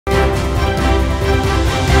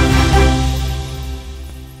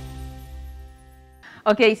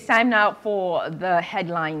Okay, it's time now for the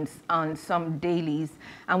headlines on some dailies.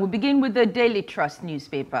 And we begin with the Daily Trust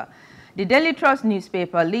newspaper. The Daily Trust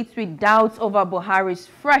newspaper leads with doubts over Buhari's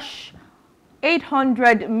fresh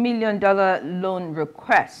 $800 million loan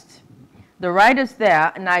request. The writers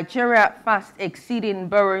there, Nigeria fast exceeding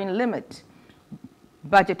borrowing limit.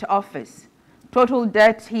 Budget office. Total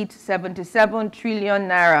debt hit 77 trillion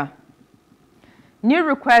naira. New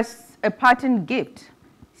requests, a pattern gift.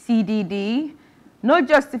 CDD. No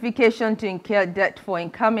justification to incur debt for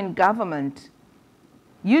incoming government.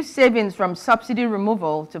 Use savings from subsidy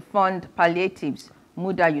removal to fund palliatives,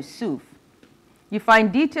 Muda Yusuf. You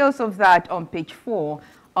find details of that on page 4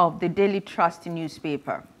 of the Daily Trust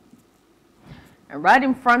newspaper. And right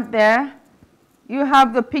in front there, you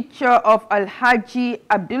have the picture of Alhaji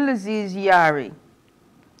Abdulaziz Yari,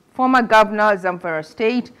 former governor Zamfara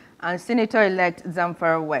State and Senator-elect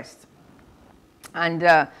Zamfara West. And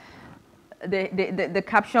the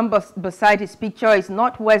caption beside his picture is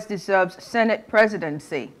Northwest deserves Senate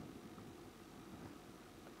presidency.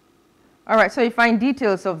 All right, so you find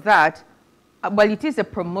details of that. Well, it is a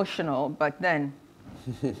promotional, but then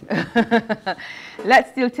let's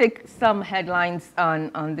still take some headlines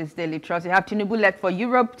on this Daily Trust. You have Tinubu left for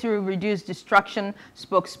Europe to reduce distraction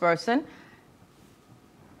spokesperson.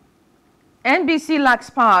 NBC lacks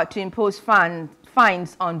power to impose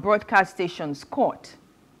fines on broadcast stations court.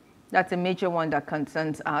 That's a major one that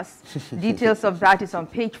concerns us. Details of that is on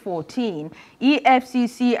page 14.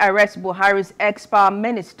 EFCC arrests Buhari's ex-power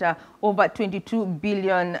minister over 22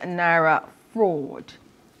 billion naira fraud.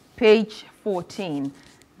 Page 14.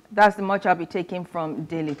 That's the much I'll be taking from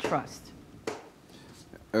Daily Trust.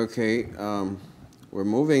 Okay, we're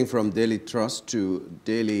moving from Daily Trust to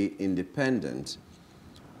Daily Independent.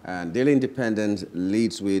 And Daily Independent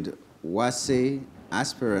leads with Wase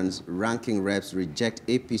aspirants ranking reps reject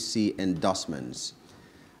APC endorsements.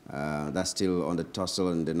 That's still on the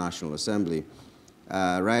tussle in the National Assembly.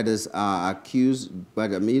 Riders are accused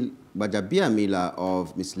Bajabiamila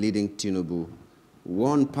of misleading Tinubu.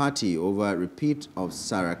 One party over repeat of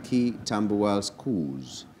Saraki Tambuwal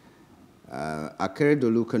schools.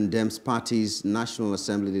 Akeredolu condemns party's National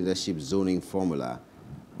Assembly leadership zoning formula.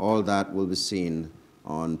 All that will be seen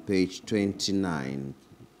on page 29.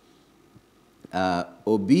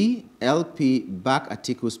 Obi LP back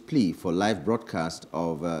Atiku's plea for live broadcast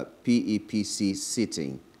of PEPC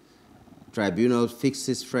sitting. Tribunal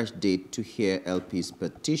fixes fresh date to hear LP's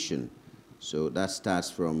petition. So that starts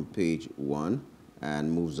from page 1 and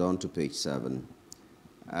moves on to page 7.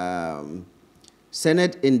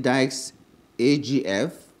 Senate indicts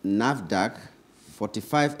AGF, NAFDAC,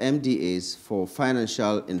 45 MDAs for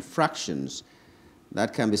financial infractions.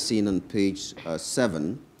 That can be seen on page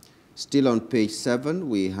 7. Still on page 7,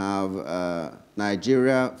 we have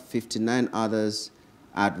Nigeria, 59 others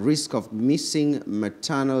at risk of missing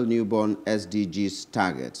maternal newborn SDGs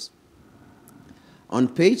targets. On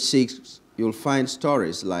page 6, you'll find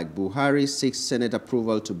stories like Buhari seeks Senate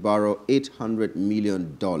approval to borrow $800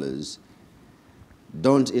 million.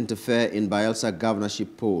 Don't interfere in Bayelsa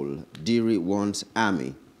governorship poll. Diri wants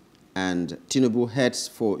army. And Tinubu heads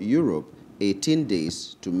for Europe 18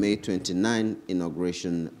 days to May 29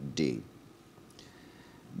 inauguration day.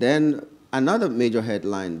 Then another major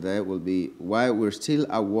headline there will be why we're still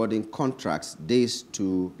awarding contracts days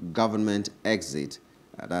to government exit.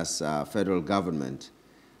 That's federal government.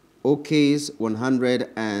 OK's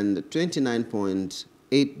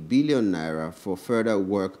 129.8 billion naira for further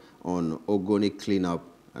work on Ogoni cleanup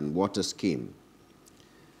and water scheme.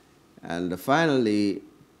 And finally,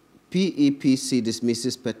 PEPC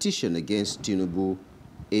dismisses petition against Tinubu,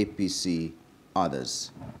 APC,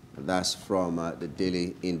 others. That's from the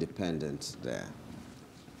Daily Independent there.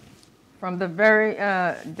 From the very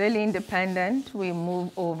Daily Independent, we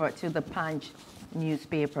move over to the Punch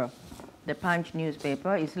newspaper. The Punch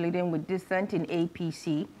newspaper is leading with dissent in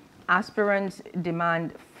APC. Aspirants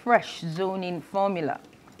demand fresh zoning formula.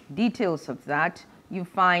 Details of that you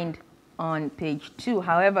find on page 2.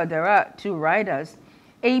 However, there are two riders.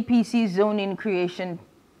 APC zoning creating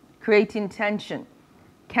tension,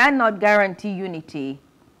 cannot guarantee unity,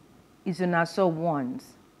 Izunaso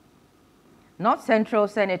warns. North Central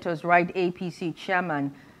senators write APC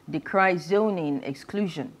chairman decries zoning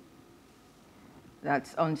exclusion.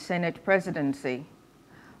 That's on Senate presidency.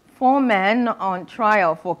 4 men on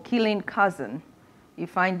trial for killing cousin. You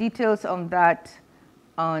find details on that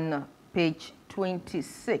on page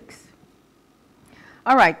 26.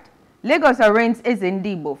 All right. Lagos arraigns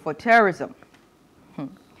Ezendibo for terrorism.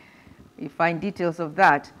 You find details of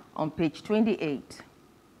that on page 28.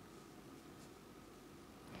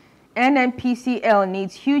 NNPCL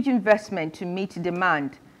needs huge investment to meet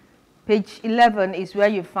demand. Page 11 is where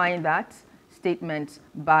you find that statement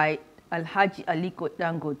by Alhaji Aliko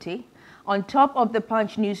Dangote. On top of the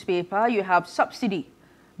Punch newspaper, you have subsidy.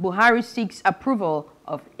 Buhari seeks approval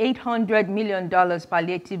of $800 million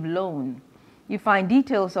palliative loan. You find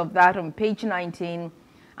details of that on page 19.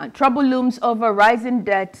 And trouble looms over rising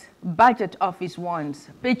debt, budget office warns.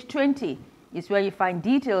 Page 20 is where you find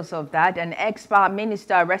details of that. An ex-power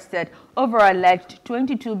minister arrested over alleged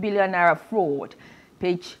 22 billion naira fraud.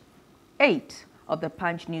 Page 8 of the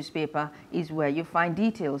Punch newspaper is where you find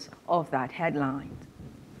details of that headline.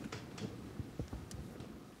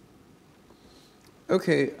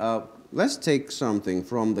 Okay, let's take something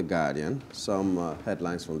from The Guardian, some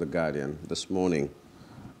headlines from The Guardian this morning.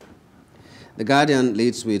 The Guardian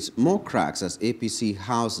leads with more cracks as APC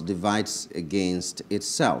House divides against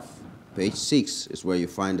itself. Page 6 is where you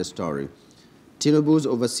find the story. Tinubu's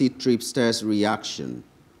overseas trip stirs reaction.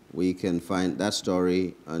 We can find that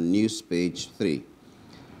story on news page 3.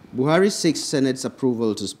 Buhari seeks Senate's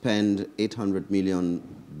approval to spend $800 million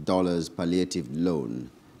palliative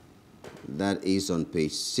loan. That is on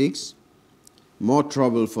page 6. More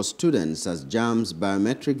trouble for students as JAM's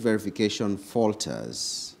biometric verification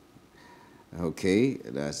falters. Okay,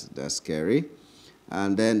 that's scary.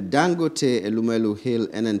 And then Dangote Elumelu hail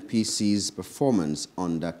NNPC's performance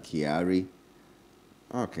under Kyari.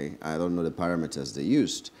 Okay, I don't know the parameters they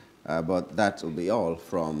used, but that will be all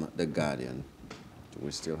from The Guardian.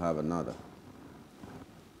 We still have another.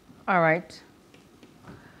 All right.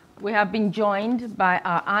 We have been joined by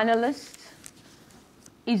our analyst,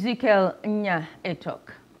 Ezekiel Nya-Etok.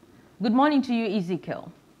 Good morning to you,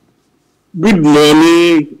 Ezekiel. Good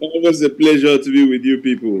morning. Always a pleasure to be with you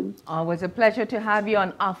people. Always a pleasure to have you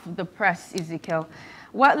on Off the Press, Ezekiel.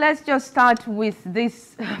 Well, let's just start with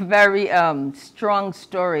this very strong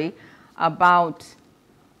story about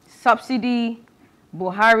subsidy.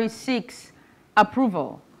 Buhari seeks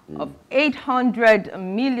approval of $800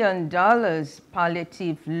 million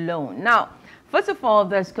palliative loan. Now, first of all,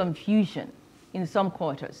 there's confusion in some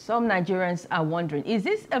quarters. Some Nigerians are wondering, is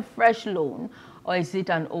this a fresh loan or is it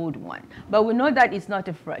an old one? But we know that it's not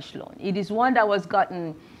a fresh loan. It is one that was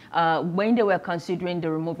gotten when they were considering the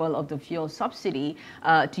removal of the fuel subsidy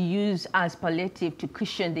to use as palliative to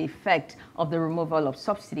cushion the effect of the removal of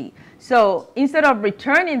subsidy. So instead of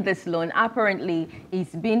returning this loan, apparently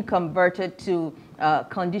it's been converted to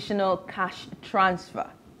conditional cash transfer.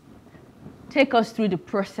 Take us through the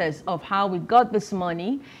process of how we got this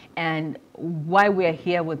money and why we're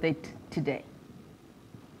here with it today.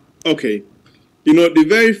 Okay. You know, the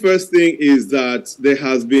very first thing is that there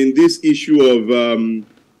has been this issue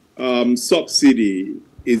of subsidy.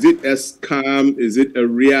 Is it a scam? Is it a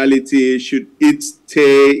reality? Should it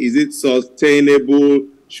stay? Is it sustainable?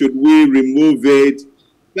 Should we remove it?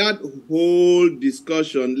 That whole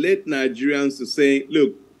discussion led Nigerians to say,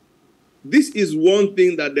 look, this is one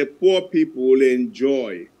thing that the poor people will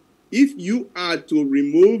enjoy. If you are to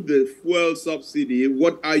remove the fuel subsidy,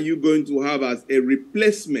 what are you going to have as a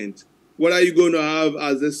replacement? What are you going to have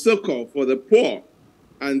as a succor for the poor?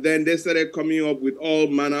 And then they started coming up with all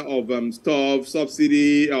manner of stuff,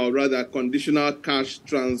 subsidy, or rather conditional cash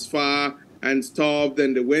transfer and stuff.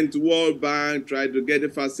 Then they went to World Bank, tried to get the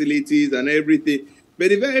facilities and everything. But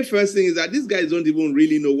the very first thing is that these guys don't even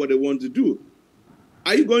really know what they want to do.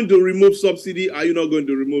 Are you going to remove subsidy? Are you not going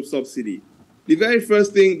to remove subsidy? The very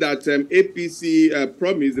first thing that APC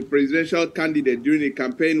promised the presidential candidate during the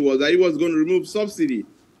campaign was that he was going to remove subsidy.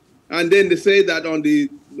 And then they say that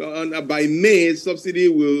by May, subsidy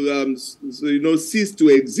will cease to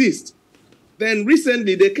exist. Then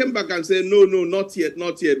recently they came back and said, no, not yet,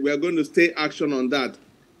 not yet. We are going to stay action on that.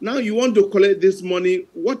 Now you want to collect this money.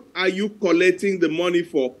 What are you collecting the money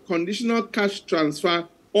for? Conditional cash transfer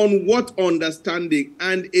on what understanding?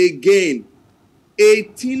 And again,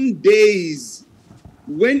 18 days.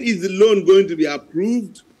 When is the loan going to be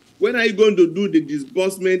approved? When are you going to do the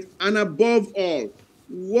disbursement? And above all,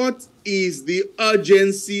 what is the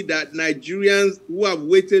urgency that Nigerians who have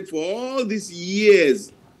waited for all these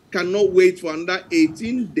years cannot wait for another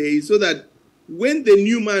 18 days so that when the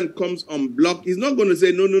new man comes on block, he's not going to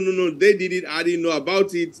say, no, they did it, I didn't know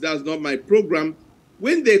about it, that's not my program.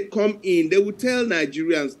 When they come in, they will tell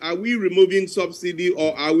Nigerians, are we removing subsidy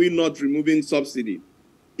or are we not removing subsidy?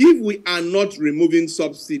 If we are not removing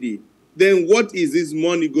subsidy, then what is this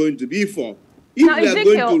money going to be for? If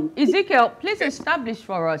now, Ezekiel, please establish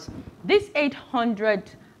for us, this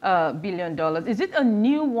 $800 billion, is it a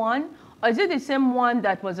new one or is it the same one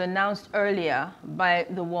that was announced earlier by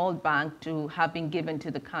the World Bank to have been given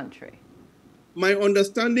to the country? My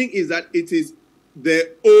understanding is that it is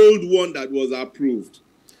the old one that was approved.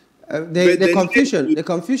 The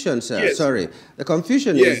confusion, sir, yes. Sorry. The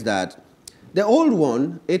confusion is that the old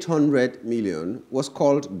one, 800 million, was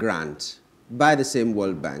called grant by the same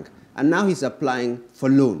World Bank, and now he's applying for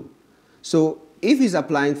loan. So if he's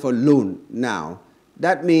applying for loan now,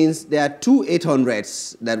 that means there are two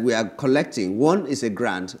 800s that we are collecting. One is a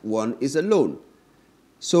grant, one is a loan.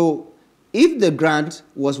 So if the grant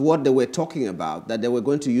was what they were talking about, that they were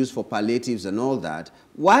going to use for palliatives and all that,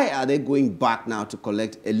 why are they going back now to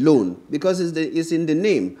collect a loan? Because it's in the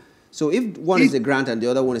name. So if one is a grant and the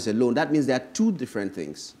other one is a loan, that means there are two different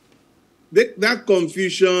things. That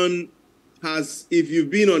confusion has, if you've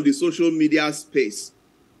been on the social media space,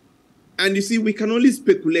 and you see, we can only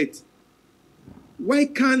speculate. Why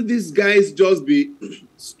can't these guys just be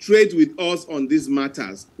straight with us on these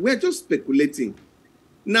matters? We're just speculating.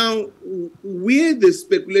 Now, where the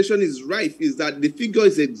speculation is rife is that the figure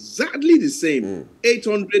is exactly the same.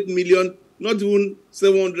 800 million, not even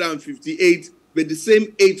 758, but the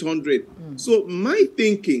same 800. So my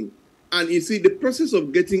thinking, and you see, the process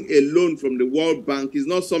of getting a loan from the World Bank is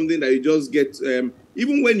not something that you just get,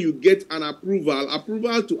 even when you get an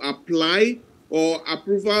approval to apply or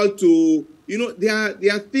approval to, you know, there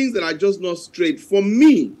are things that are just not straight. For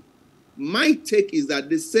me, my take is that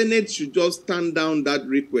the Senate should just stand down that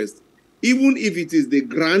request, even if it is the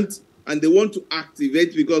grant and they want to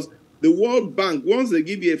activate, because the World Bank, once they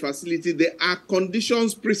give you a facility, there are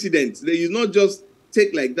conditions precedent. They will not just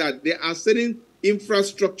take like that. There are certain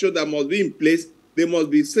infrastructure that must be in place. There must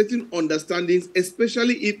be certain understandings,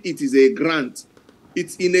 especially if it is a grant.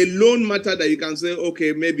 It's in a loan matter that you can say,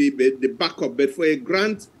 okay, maybe the backup, but for a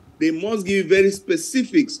grant, they must give very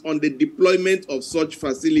specifics on the deployment of such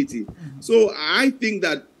facility. So I think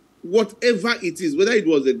that whatever it is, whether it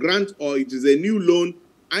was a grant or it is a new loan,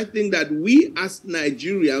 I think that we as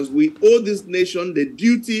Nigerians, we owe this nation the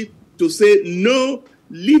duty to say, no,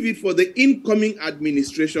 leave it for the incoming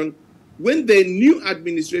administration. When the new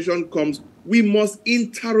administration comes, we must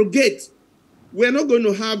interrogate. We're not going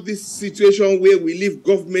to have this situation where we leave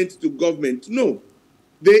government to government. No.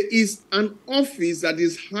 There is an office that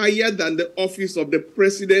is higher than the office of the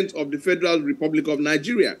President of the Federal Republic of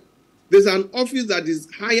Nigeria. There's an office that is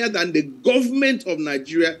higher than the government of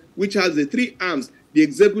Nigeria, which has the three arms, the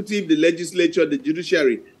executive, the legislature, the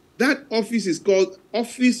judiciary. That office is called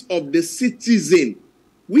Office of the Citizen.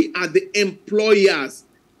 We are the employers,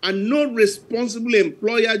 and no responsible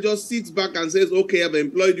employer just sits back and says, okay, I've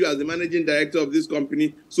employed you as the managing director of this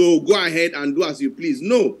company, so go ahead and do as you please.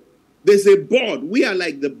 No. There's a board. We are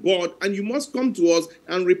like the board, and you must come to us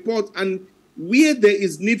and report. And where there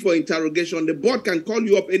is need for interrogation, the board can call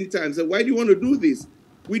you up anytime and say, why do you want to do this?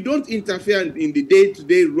 We don't interfere in the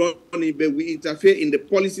day-to-day running, but we interfere in the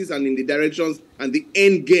policies and in the directions and the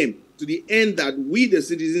end game, to the end that we, the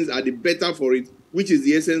citizens, are the better for it, which is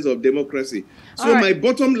the essence of democracy. So my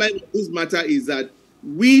bottom line of this matter is that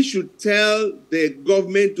we should tell the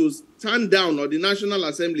government to stand down, or the National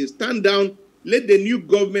Assembly, stand down. Let the new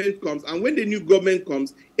government come, and when the new government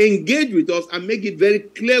comes, engage with us and make it very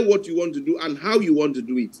clear what you want to do and how you want to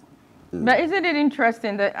do it. But isn't it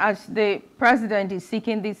interesting that as the president is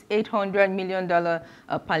seeking this $800 million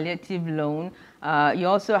palliative loan, you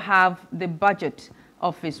also have the budget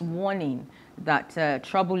office warning that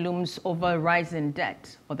trouble looms over rising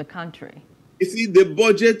debt for the country? You see, the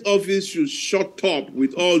budget office should shut up,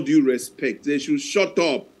 with all due respect. They should shut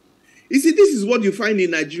up. You see, this is what you find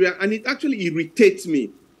in Nigeria, and it actually irritates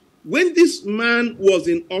me. When this man was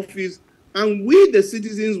in office and we, the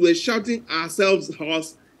citizens, were shouting ourselves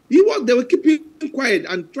hoarse, they were keeping quiet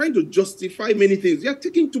and trying to justify many things. They are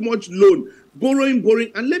taking too much loan,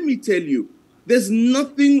 borrowing. And let me tell you, there's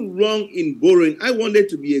nothing wrong in borrowing. I wanted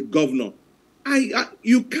to be a governor.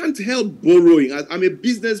 You can't help borrowing. I'm a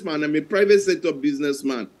businessman. I'm a private sector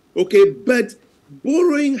businessman. Okay, but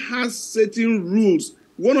borrowing has certain rules.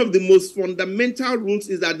 One of the most fundamental rules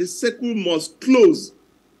is that the circle must close.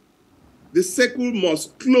 The circle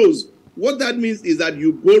must close. What that means is that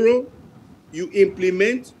you borrow, you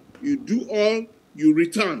implement, you do all, you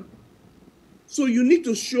return. So you need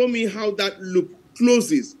to show me how that loop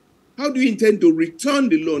closes. How do you intend to return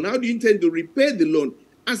the loan? How do you intend to repay the loan?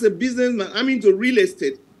 As a businessman, I'm into real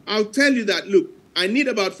estate. I'll tell you that, look, I need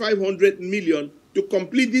about 500 million to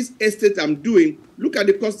complete this estate I'm doing. Look at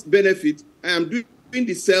the cost benefit. I am doing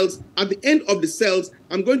the sales. At the end of the sales,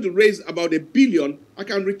 I'm going to raise about $1 billion. I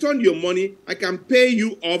can return your money. I can pay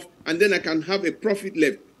you off, and then I can have a profit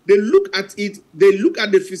left. They look at it. They look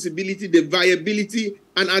at the feasibility, the viability,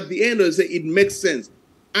 and at the end, they say it makes sense.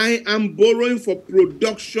 I am borrowing for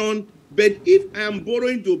production But if I am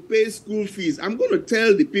borrowing to pay school fees, I'm going to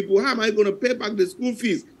tell the people, how am I going to pay back the school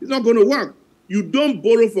fees? It's not going to work. You don't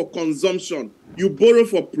borrow for consumption. You borrow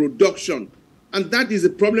for production. And that is the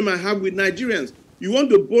problem I have with Nigerians. You want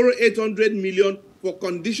to borrow 800 million for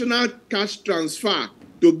conditional cash transfer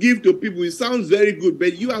to give to people. It sounds very good,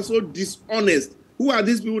 but you are so dishonest. Who are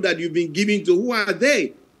these people that you've been giving to? Who are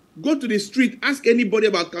they? Go to the street, ask anybody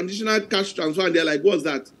about conditional cash transfer, and they're like, what's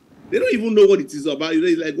that? They don't even know what it is about.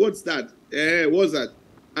 They're like, what's that? What's that?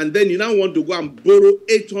 And then you now want to go and borrow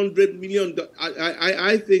 800 million.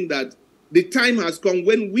 I think that the time has come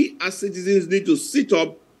when we as citizens need to sit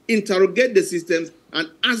up, interrogate the systems, and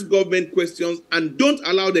ask government questions, and don't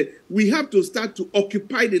allow them. We have to start to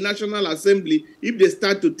occupy the National Assembly if they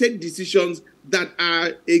start to take decisions that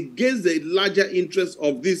are against the larger interests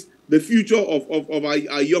of the future of our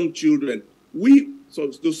young children. So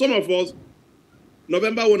to some of us,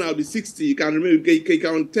 November 1, I'll be 60. You can remember, you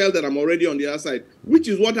can tell that I'm already on the other side, which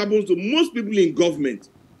is what happens to most people in government.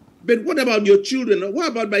 But what about your children?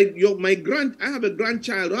 What about I have a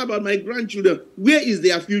grandchild. What about my grandchildren? Where is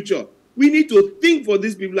their future? We need to think for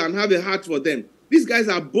these people and have a heart for them. These guys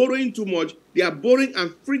are borrowing too much. They are borrowing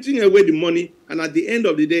and frittering away the money. And at the end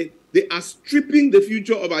of the day, they are stripping the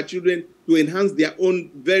future of our children to enhance their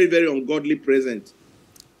own very, very ungodly present.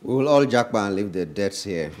 We will all jackpot and leave the debts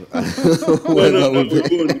here.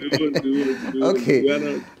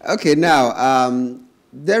 Okay, now,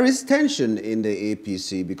 there is tension in the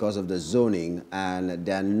APC because of the zoning and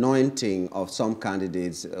the anointing of some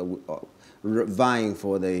candidates vying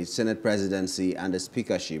for the Senate presidency and the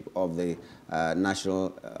speakership of the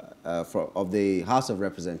of the House of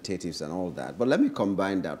Representatives and all that. But let me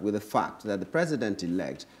combine that with the fact that the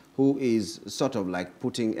president-elect, who is sort of like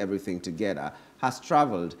putting everything together, has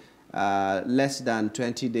traveled less than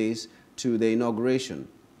 20 days to the inauguration.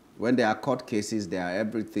 When there are court cases, there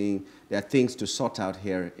are things to sort out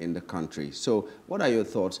here in the country. So what are your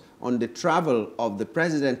thoughts on the travel of the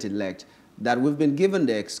president-elect that we've been given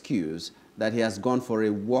the excuse that he has gone for a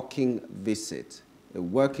working visit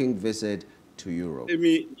to Europe? I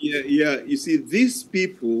mean, yeah. You see, these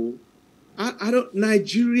people,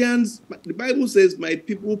 Nigerians, the Bible says, my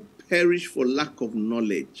people perish for lack of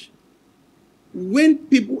knowledge. When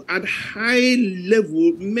people at high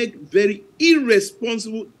level make very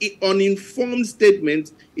irresponsible, uninformed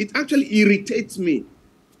statements, it actually irritates me.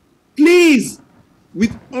 Please,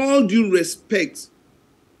 with all due respect,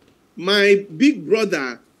 my big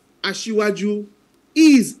brother, Asiwaju,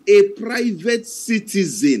 is a private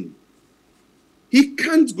citizen. He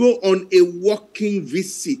can't go on a working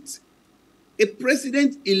visit. A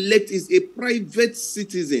president-elect is a private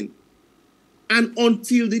citizen. And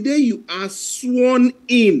until the day you are sworn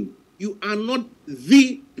in, you are not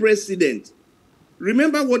the president.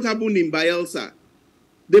 Remember what happened in Bayelsa?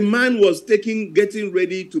 The man was getting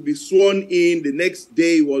ready to be sworn in. The next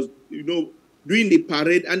day was, doing the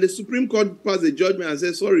parade, and the Supreme Court passed a judgment and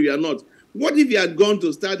said, sorry, you are not. What if you had gone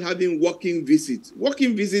to start having working visits?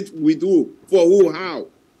 Working visits with who? For who? How?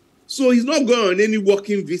 So he's not going on any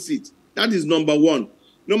working visit. That is number one.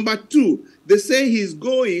 Number two, they say he's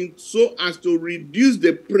going so as to reduce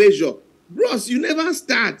the pressure. Bros, you never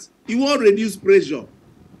start. You won't reduce pressure.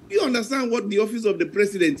 Do you understand what the office of the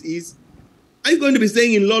president is? Are you going to be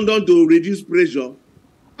staying in London to reduce pressure?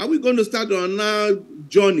 Are we going to start on our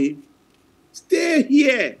journey? Stay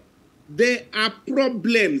here. There are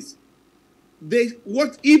problems.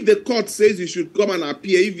 What if the court says you should come and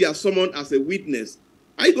appear if you are summoned as a witness?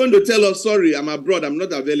 Are you going to tell us, sorry, I'm abroad, I'm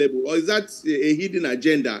not available? Or is that a hidden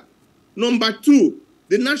agenda? Number two,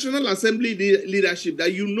 the National Assembly leadership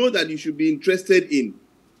that you know that you should be interested in.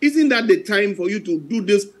 Isn't that the time for you to do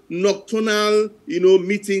this nocturnal,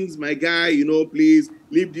 meetings, my guy, please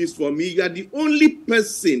leave this for me? You are the only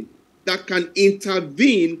person that can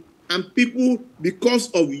intervene, and people,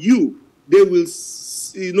 because of you, they will,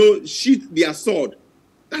 sheath their sword.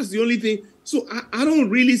 That's the only thing. So I don't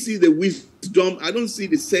really see the wisdom. I don't see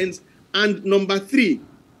the sense. And number three,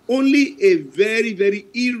 only a very, very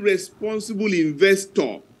irresponsible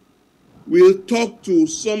investor will talk to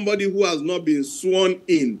somebody who has not been sworn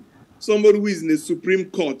in, somebody who is in the Supreme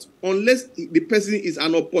Court, unless the person is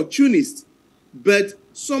an opportunist. But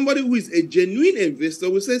somebody who is a genuine investor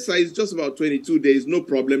will say, sir, it's just about 22 days, no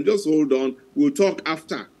problem, just hold on, we'll talk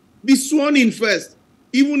after. Be sworn in first.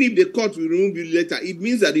 Even if the court will remove you later, it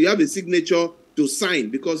means that you have a signature to sign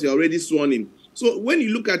because you're already sworn in. So when you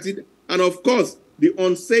look at it, and of course, the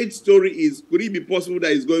unsaid story is, could it be possible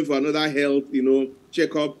that he's going for another health,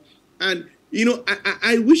 checkup? And You know,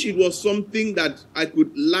 I wish it was something that I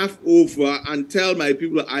could laugh over and tell my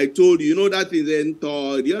people, I told you, you know, that is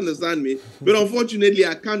do you understand me? But unfortunately,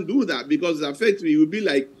 I can't do that because it affects me. It would be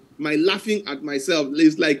like my laughing at myself.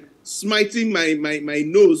 It's like smiting my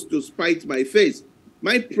nose to spite my face.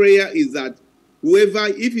 My prayer is that whoever,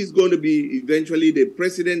 if he's going to be eventually the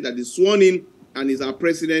president that is sworn in and is our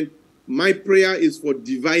president, my prayer is for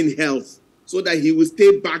divine health so that he will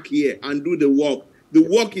stay back here and do the work. The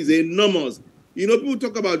work is enormous. You know, people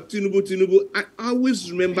talk about Tinubu. I always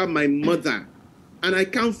remember my mother, and I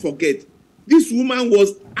can't forget. This woman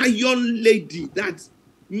was a young lady that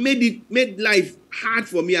made life hard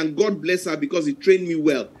for me, and God bless her because he trained me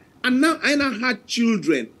well. And now I had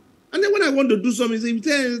children. And then when I want to do something,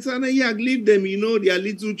 say, yeah, leave them, you know, they are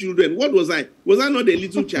little children. What was I? Was I not a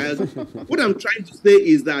little child? What I'm trying to say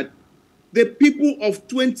is that the people of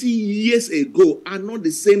 20 years ago are not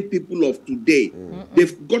the same people of today.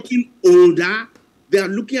 They've gotten older. They are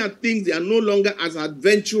looking at things. They are no longer as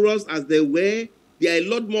adventurous as they were. They are a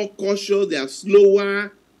lot more cautious. They are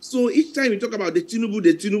slower. So each time you talk about the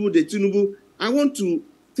Tinubu, I want to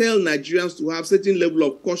tell Nigerians to have certain level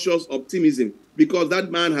of cautious optimism because that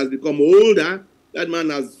man has become older. That man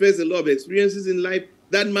has faced a lot of experiences in life.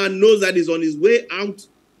 That man knows that he's on his way out.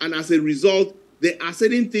 And as a result, there are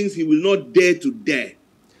certain things he will not dare to dare.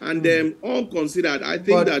 And all considered, I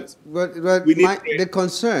think we need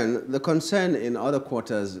the concern in other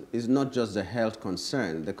quarters is not just the health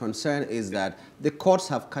concern. The concern is that the courts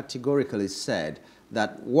have categorically said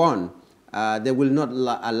that, one, they will not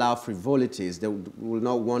allow frivolities. They will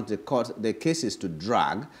not want the cases to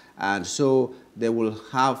drag, and so they will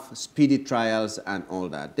have speedy trials and all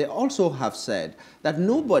that. They also have said that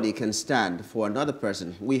nobody can stand for another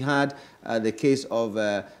person. We had the case of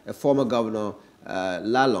a former governor,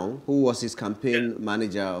 Lalong, who was his campaign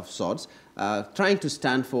manager of sorts, trying to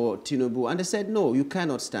stand for Tinubu, and they said, no, you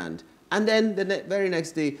cannot stand. And then the very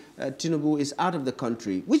next day, Tinubu is out of the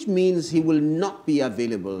country, which means he will not be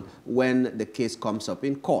available when the case comes up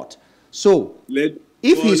in court. So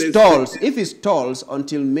if he stalls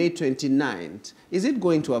until May 29th, is it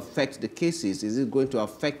going to affect the cases? Is it going to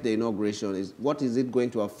affect the inauguration? What is it going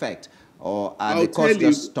to affect? Or are the courts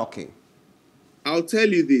just talking? I'll tell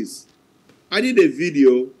you this. I did a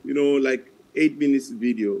video, you know, like 8 minutes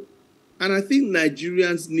video. And I think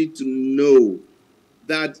Nigerians need to know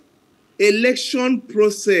that election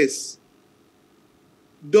process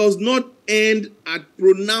does not end at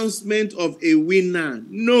pronouncement of a winner.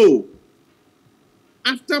 No.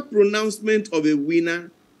 After pronouncement of a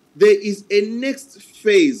winner, there is a next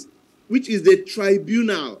phase, which is the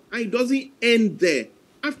tribunal. And it doesn't end there.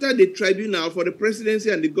 After the tribunal for the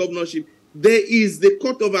presidency and the governorship, there is the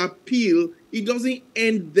Court of Appeal. It doesn't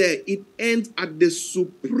end there. It ends at the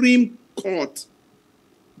Supreme Court.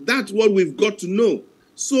 That's what we've got to know.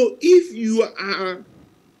 So if you are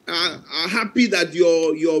happy that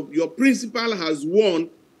your principal has won,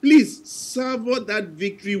 please savor that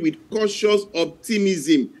victory with cautious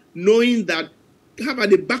optimism, knowing that, have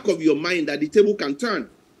at the back of your mind that the table can turn,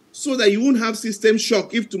 so that you won't have system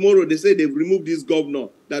shock if tomorrow they say they've removed this governor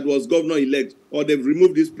that was governor-elect, or they've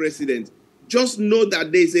removed this president. Just know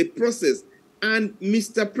that there's a process, and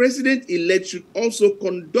Mr. President-elect should also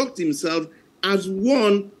conduct himself as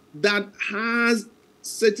one that has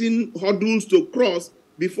certain hurdles to cross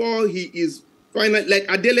before he is final. Like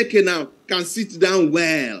Adeleke now can sit down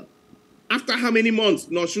well. After how many months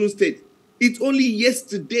in Osun State? It's only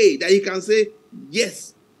yesterday that he can say,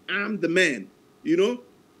 yes, I'm the man, you know?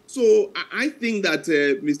 So I think that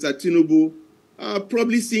Mr. Tinubu,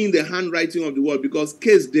 probably seeing the handwriting of the world, because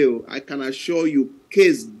case day, I can assure you,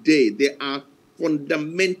 case day, there are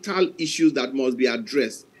fundamental issues that must be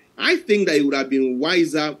addressed. I think that it would have been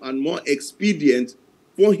wiser and more expedient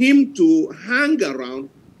for him to hang around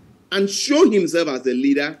and show himself as a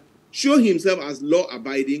leader, show himself as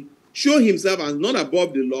law-abiding, show himself as not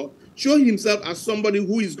above the law, show himself as somebody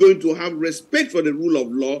who is going to have respect for the rule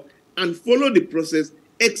of law and follow the process,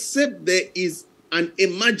 except there is an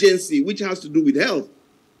emergency which has to do with health.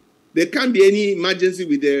 There can't be any emergency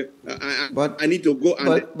with I need to go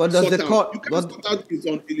and but does sort the out. court, You can't sort out this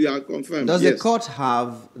until you are confirmed. Does the court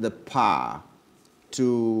have the power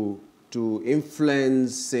to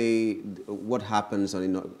influence, say, what happens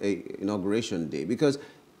on inauguration day? Because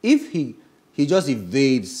if he just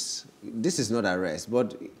evades, this is not arrest,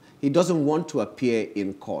 but he doesn't want to appear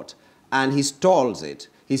in court, and he stalls it,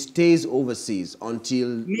 he stays overseas until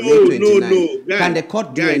May 29th. Guy, can the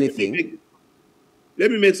court do anything?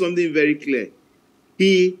 Let me make something very clear.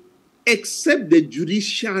 Except the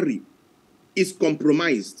judiciary is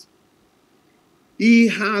compromised, he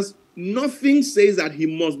has Nothing says that he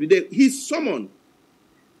must be there. He's summoned.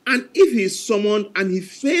 And if he's summoned and he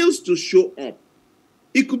fails to show up,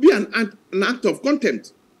 it could be an act of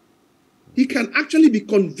contempt. He can actually be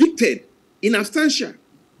convicted in absentia.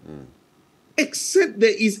 Except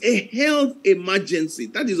there is a health emergency.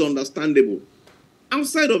 That is understandable.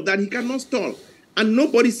 Outside of that, he cannot stall. And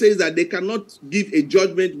nobody says that they cannot give a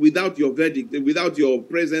judgment without your verdict, without your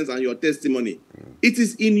presence and your testimony. It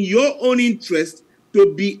is in your own interest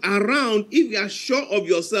to be around, if you are sure of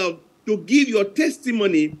yourself, to give your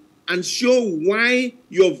testimony and show why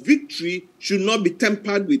your victory should not be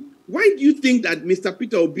tampered with. Why do you think that Mr.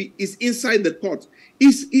 Peter Obi is inside the court?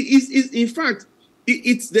 In fact,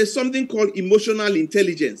 there's something called emotional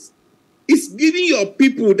intelligence. It's giving your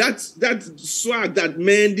people that swag that,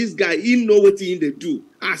 man, this guy, he know what he they do.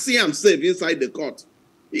 I see him safe inside the court.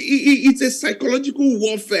 It's a psychological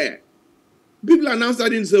warfare. People are now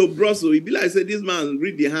starting to say, oh, Brussels, he be like, say, this man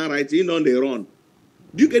read the handwriting on the run.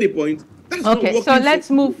 Do you get the point? That's okay, so let's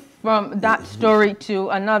move from that story to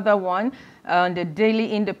another one. The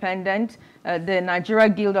Daily Independent, the Nigeria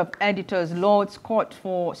Guild of Editors lauds court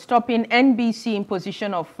for stopping NBC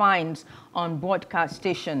imposition of fines on broadcast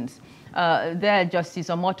stations. There, Justice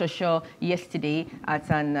Omotosho yesterday at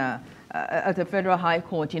the Federal High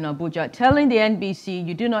Court in Abuja, telling the NBC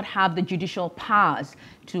you do not have the judicial powers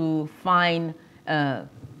to fine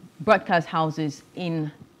broadcast houses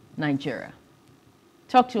in Nigeria.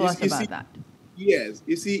 Talk to us about that. Yes.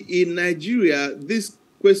 You see, in Nigeria, this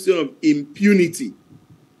question of impunity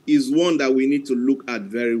is one that we need to look at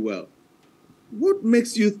very well. What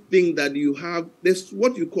makes you think that you have this,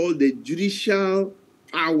 what you call the judicial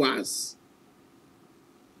powers?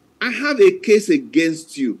 I have a case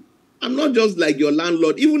against you. I'm not just like your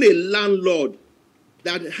landlord. Even a landlord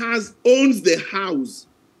that owns the house,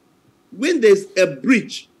 when there's a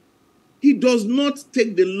breach, he does not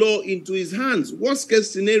take the law into his hands. Worst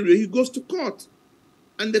case scenario, he goes to court.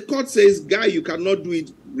 And the court says, guy, you cannot do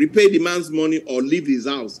it. Repay the man's money or leave his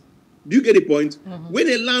house. Do you get the point? Mm-hmm. When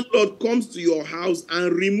a landlord comes to your house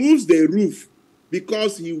and removes the roof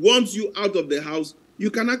because he wants you out of the house,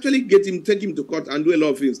 you can actually take him to court and do a lot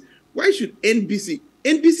of things. Why should NBC?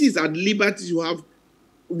 NBC is at liberty to have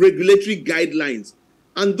regulatory guidelines.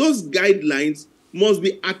 And those guidelines must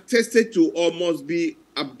be attested to or must be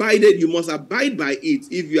abided. You must abide by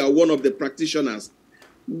it if you are one of the practitioners.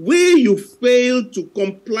 Where you fail to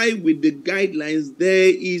comply with the guidelines, there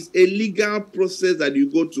is a legal process that you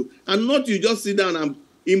go to. And not you just sit down and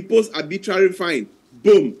impose arbitrary fine.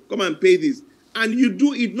 Boom, come and pay this. And you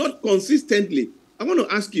do it not consistently. I want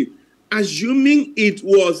to ask you, assuming it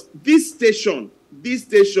was this station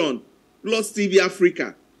plus TV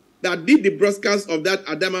Africa that did the broadcast of that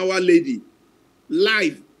Adamawa lady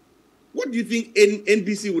live, what do you think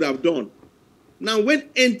NBC would have done? Now, when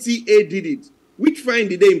NTA did it, which fine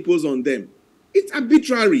did they impose on them? It's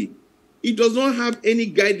arbitrary. It does not have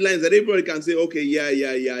any guidelines that everybody can say, okay, yeah.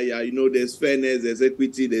 You know, there's fairness, there's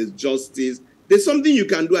equity, there's justice. There's something you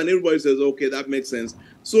can do, and everybody says, okay, that makes sense.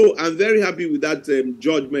 So I'm very happy with that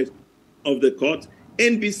judgment of the court.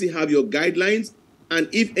 NBC have your guidelines, and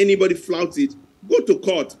if anybody flouts it, go to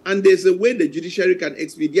court. And there's a way the judiciary can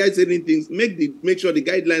expedite certain things, make sure the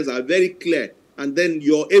guidelines are very clear, and then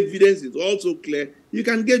your evidence is also clear. You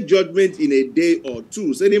can get judgment in a day or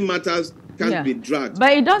two. Certain matters can't be dragged.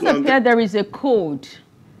 But it does appear there is a code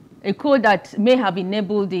that may have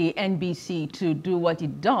enabled the NBC to do what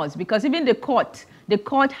it does, because even the court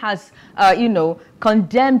has,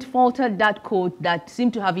 condemned, faltered that code that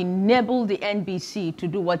seemed to have enabled the NBC to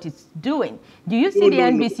do what it's doing. Do you see the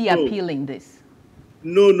NBC appealing this?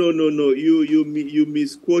 No. You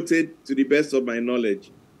misquoted to the best of my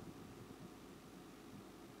knowledge.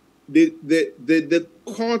 The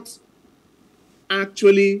court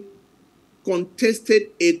actually contested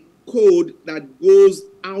a code that goes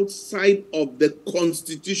outside of the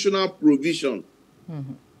constitutional provision.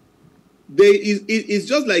 Mm-hmm. It's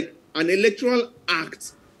just like an electoral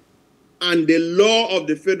act and the law of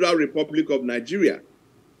the Federal Republic of Nigeria.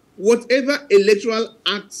 Whatever electoral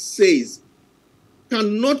act says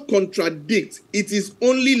cannot contradict. It is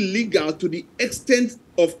only legal to the extent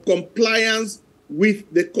of compliance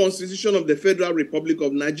with the Constitution of the Federal Republic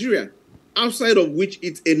of Nigeria, outside of which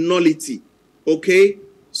it's a nullity. Okay?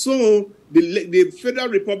 So the Federal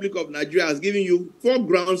Republic of Nigeria has given you 4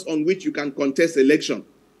 grounds on which you can contest election.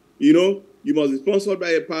 You know, you must be sponsored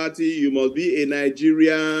by a party, you must be a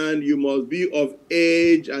Nigerian, you must be of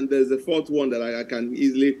age, and there's a 4th one that I can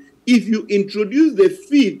easily. If you introduce the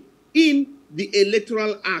fee in the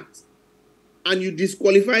Electoral Act and you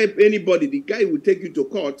disqualify anybody, the guy will take you to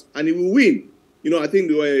court and he will win. You know, I think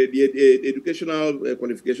the educational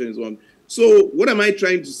qualification is one. So what am I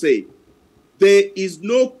trying to say? There is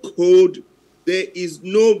no code, there is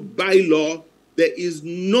no bylaw, there is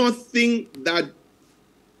nothing that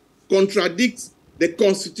contradicts the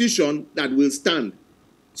Constitution that will stand.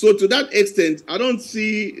 So to that extent, I don't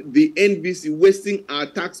see the NBC wasting our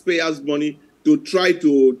taxpayers' money to try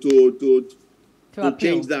to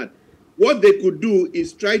change that. What they could do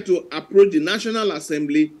is try to approach the National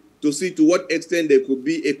Assembly to see to what extent there could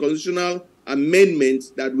be a constitutional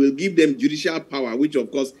amendment that will give them judicial power, which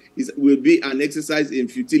of course will be an exercise in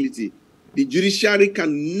futility. The judiciary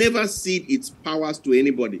can never cede its powers to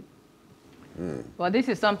anybody. Well, this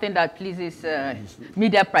is something that pleases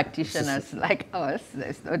media practitioners like us.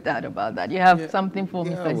 There's no doubt about that. You have something for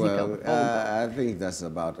Mr. Ezekiel? I think that's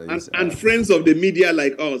about it. And friends of the media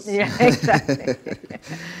like us. Yeah, exactly.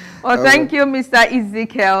 Well, thank you, Mr.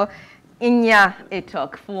 Ezekiel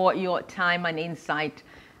Nya-Etok, for your time and insight.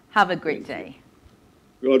 Have a great day.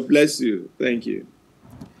 God bless you. Thank you.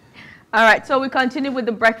 All right, so we continue with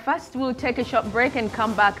the breakfast. We'll take a short break and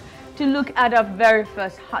come back to look at our very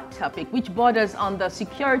first hot topic, which borders on the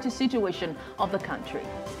security situation of the country.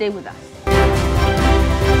 Stay with us.